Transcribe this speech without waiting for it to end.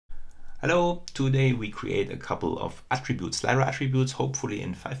Hello, today we create a couple of attributes, Lyra attributes, hopefully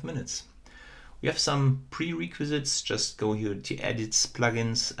in 5 minutes. We have some prerequisites. Just go here to Edits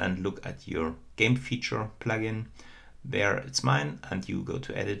plugins and look at your game feature plugin. There it's mine, and you go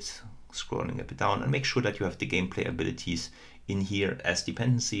to Edit, scrolling a bit down, and make sure that you have the gameplay abilities in here as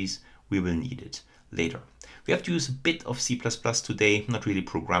dependencies. We will need it later. We have to use a bit of C++ today, not really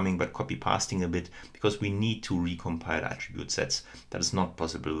programming, but copy pasting a bit, because we need to recompile attribute sets. That is not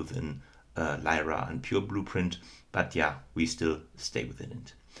possible within Lyra and pure blueprint, but yeah, we still stay within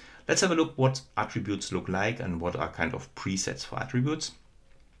it. Let's have a look what attributes look like and what are kind of presets for attributes.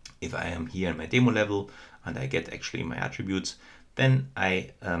 If I am here in my demo level and I get actually my attributes, then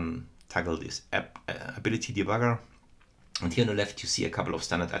I toggle this ability debugger. And here on the left, you see a couple of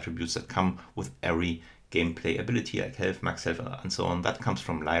standard attributes that come with every gameplay ability, like health, max health, and so on. That comes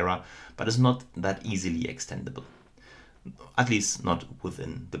from Lyra, but is not that easily extendable, at least not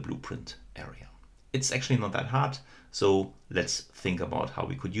within the blueprint area. It's actually not that hard, so let's think about how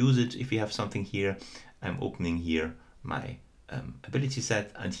we could use it. If we have something here, I'm opening here my ability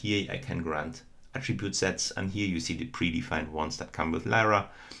set, and here I can grant attribute sets, and here you see the predefined ones that come with Lyra,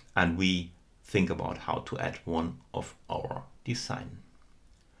 and we think about how to add one of our design.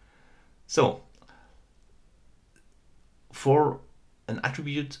 So for an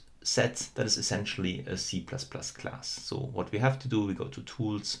attribute set, that is essentially a C++ class. So what we have to do, we go to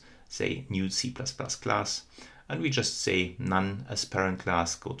Tools, say New C++ class, and we just say None as parent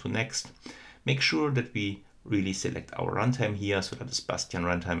class, go to Next. Make sure that we really select our runtime here, so that is Bastian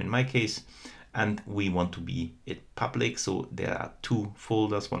runtime in my case, and we want to be it public. So there are two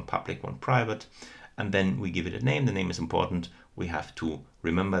folders, one public, one private, and then we give it a name. The name is important. We have to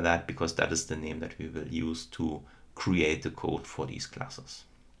remember that because that is the name that we will use to create the code for these classes.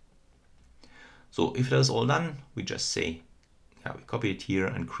 So if that is all done, we just say, yeah, we copy it here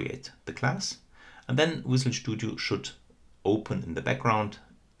and create the class. And then Visual Studio should open in the background,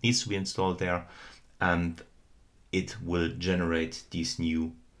 needs to be installed there, and it will generate these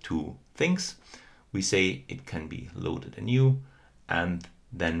new two things. We say it can be loaded anew, and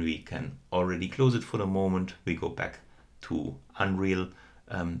then we can already close it for the moment. We go back to Unreal.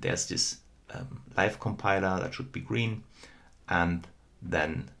 There's this live compiler that should be green, and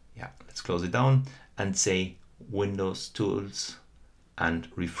then yeah, let's close it down and say Windows Tools and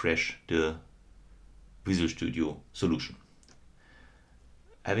refresh the Visual Studio solution.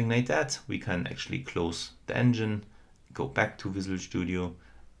 Having made that, we can actually close the engine, go back to Visual Studio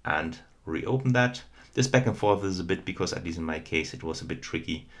and reopen that. This back and forth is a bit because, at least in my case, it was a bit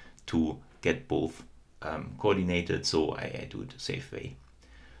tricky to get both coordinated, so I do it the safe way.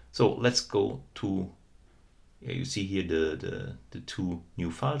 So let's go to, you see here the two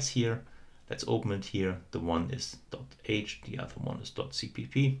new files here. Let's open it here. The one is .h, the other one is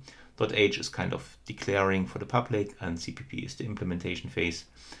 .cpp. .h is kind of declaring for the public, and CPP is the implementation phase.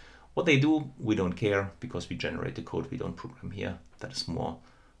 What they do, we don't care, because we generate the code, we don't program here. That is more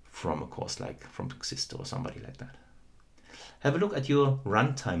from a course like from Exist or somebody like that. Have a look at your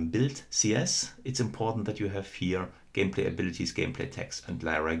runtime build CS. It's important that you have here gameplay abilities, gameplay text, and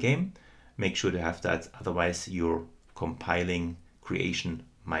Lyra game. Make sure to have that, otherwise your compiling creation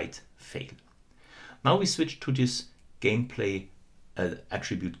might fail. Now we switch to this gameplay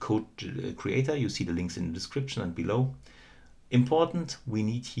attribute code creator. You see the links in the description and below. Important, we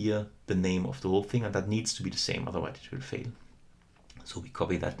need here the name of the whole thing, and that needs to be the same, otherwise it will fail. So we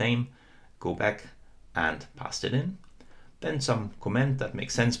copy that name, go back and paste it in. Then some comment that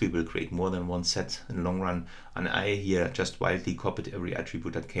makes sense. We will create more than one set in the long run. And I here just wildly copied every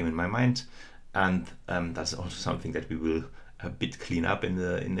attribute that came in my mind. And that's also something that we will a bit clean up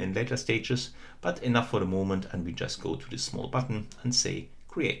in later stages. But enough for the moment. And we just go to this small button and say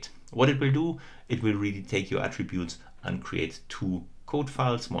create. What it will do, it will really take your attributes and create two code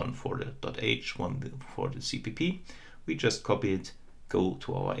files, one for the .h, one for the CPP. We just copy it, go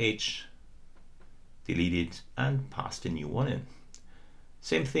to our H, delete it, and pass the new one in.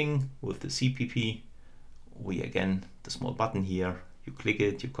 Same thing with the CPP. We again, the small button here, you click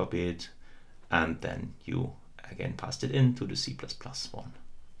it, you copy it, and then you again pass it into the C++ one.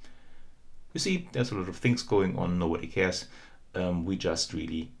 You see, there's a lot of things going on, nobody cares. We just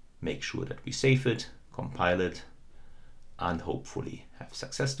really make sure that we save it, compile it, and hopefully have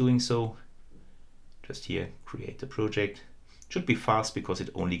success doing so. Just here, create the project. Should be fast because it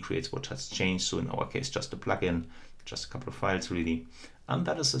only creates what has changed. So in our case, just a plugin, just a couple of files really. And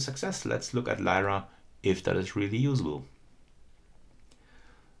that is a success. Let's look at Lyra if that is really usable.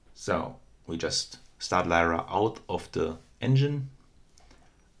 So we just start Lyra out of the engine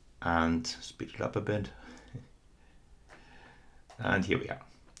and speed it up a bit. And here we are.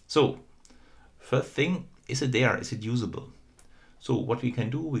 So First thing, is it there? Is it usable? So what we can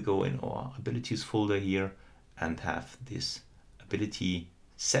do, we go in our abilities folder here and have this ability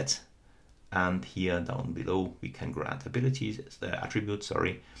set. And here down below, we can grant abilities, the attribute,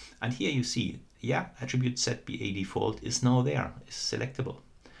 sorry. And here you see, yeah, attribute set BA default is now there, is selectable.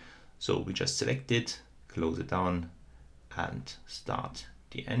 So we just select it, close it down, and start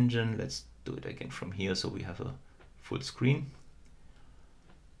the engine. Let's do it again from here so we have a full screen.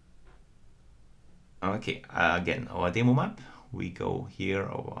 Okay, again, our demo map. We go here,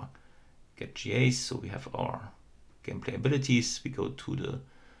 our get GAs, so we have our gameplay abilities. We go to the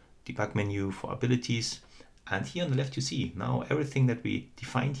debug menu for abilities, and here on the left you see now everything that we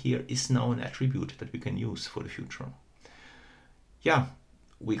defined here is now an attribute that we can use for the future. Yeah,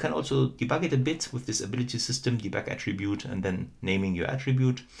 we can also debug it a bit with this AbilitySystem.DebugAttribute and then naming your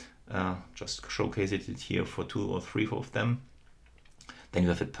attribute. Just showcase it here for 2 or 3 of them. Then you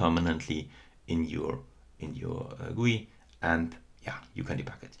have it permanently in your GUI, and yeah, you can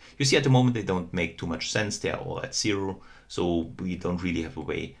debug it. You see at the moment they don't make too much sense. They are all at 0, so we don't really have a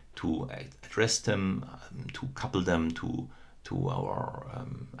way to address them, to couple them to our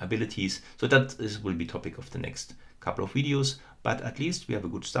abilities. So that will be topic of the next couple of videos, but at least we have a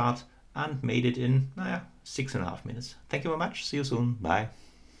good start and made it in 6.5 minutes. Thank you very much. See you soon. Bye.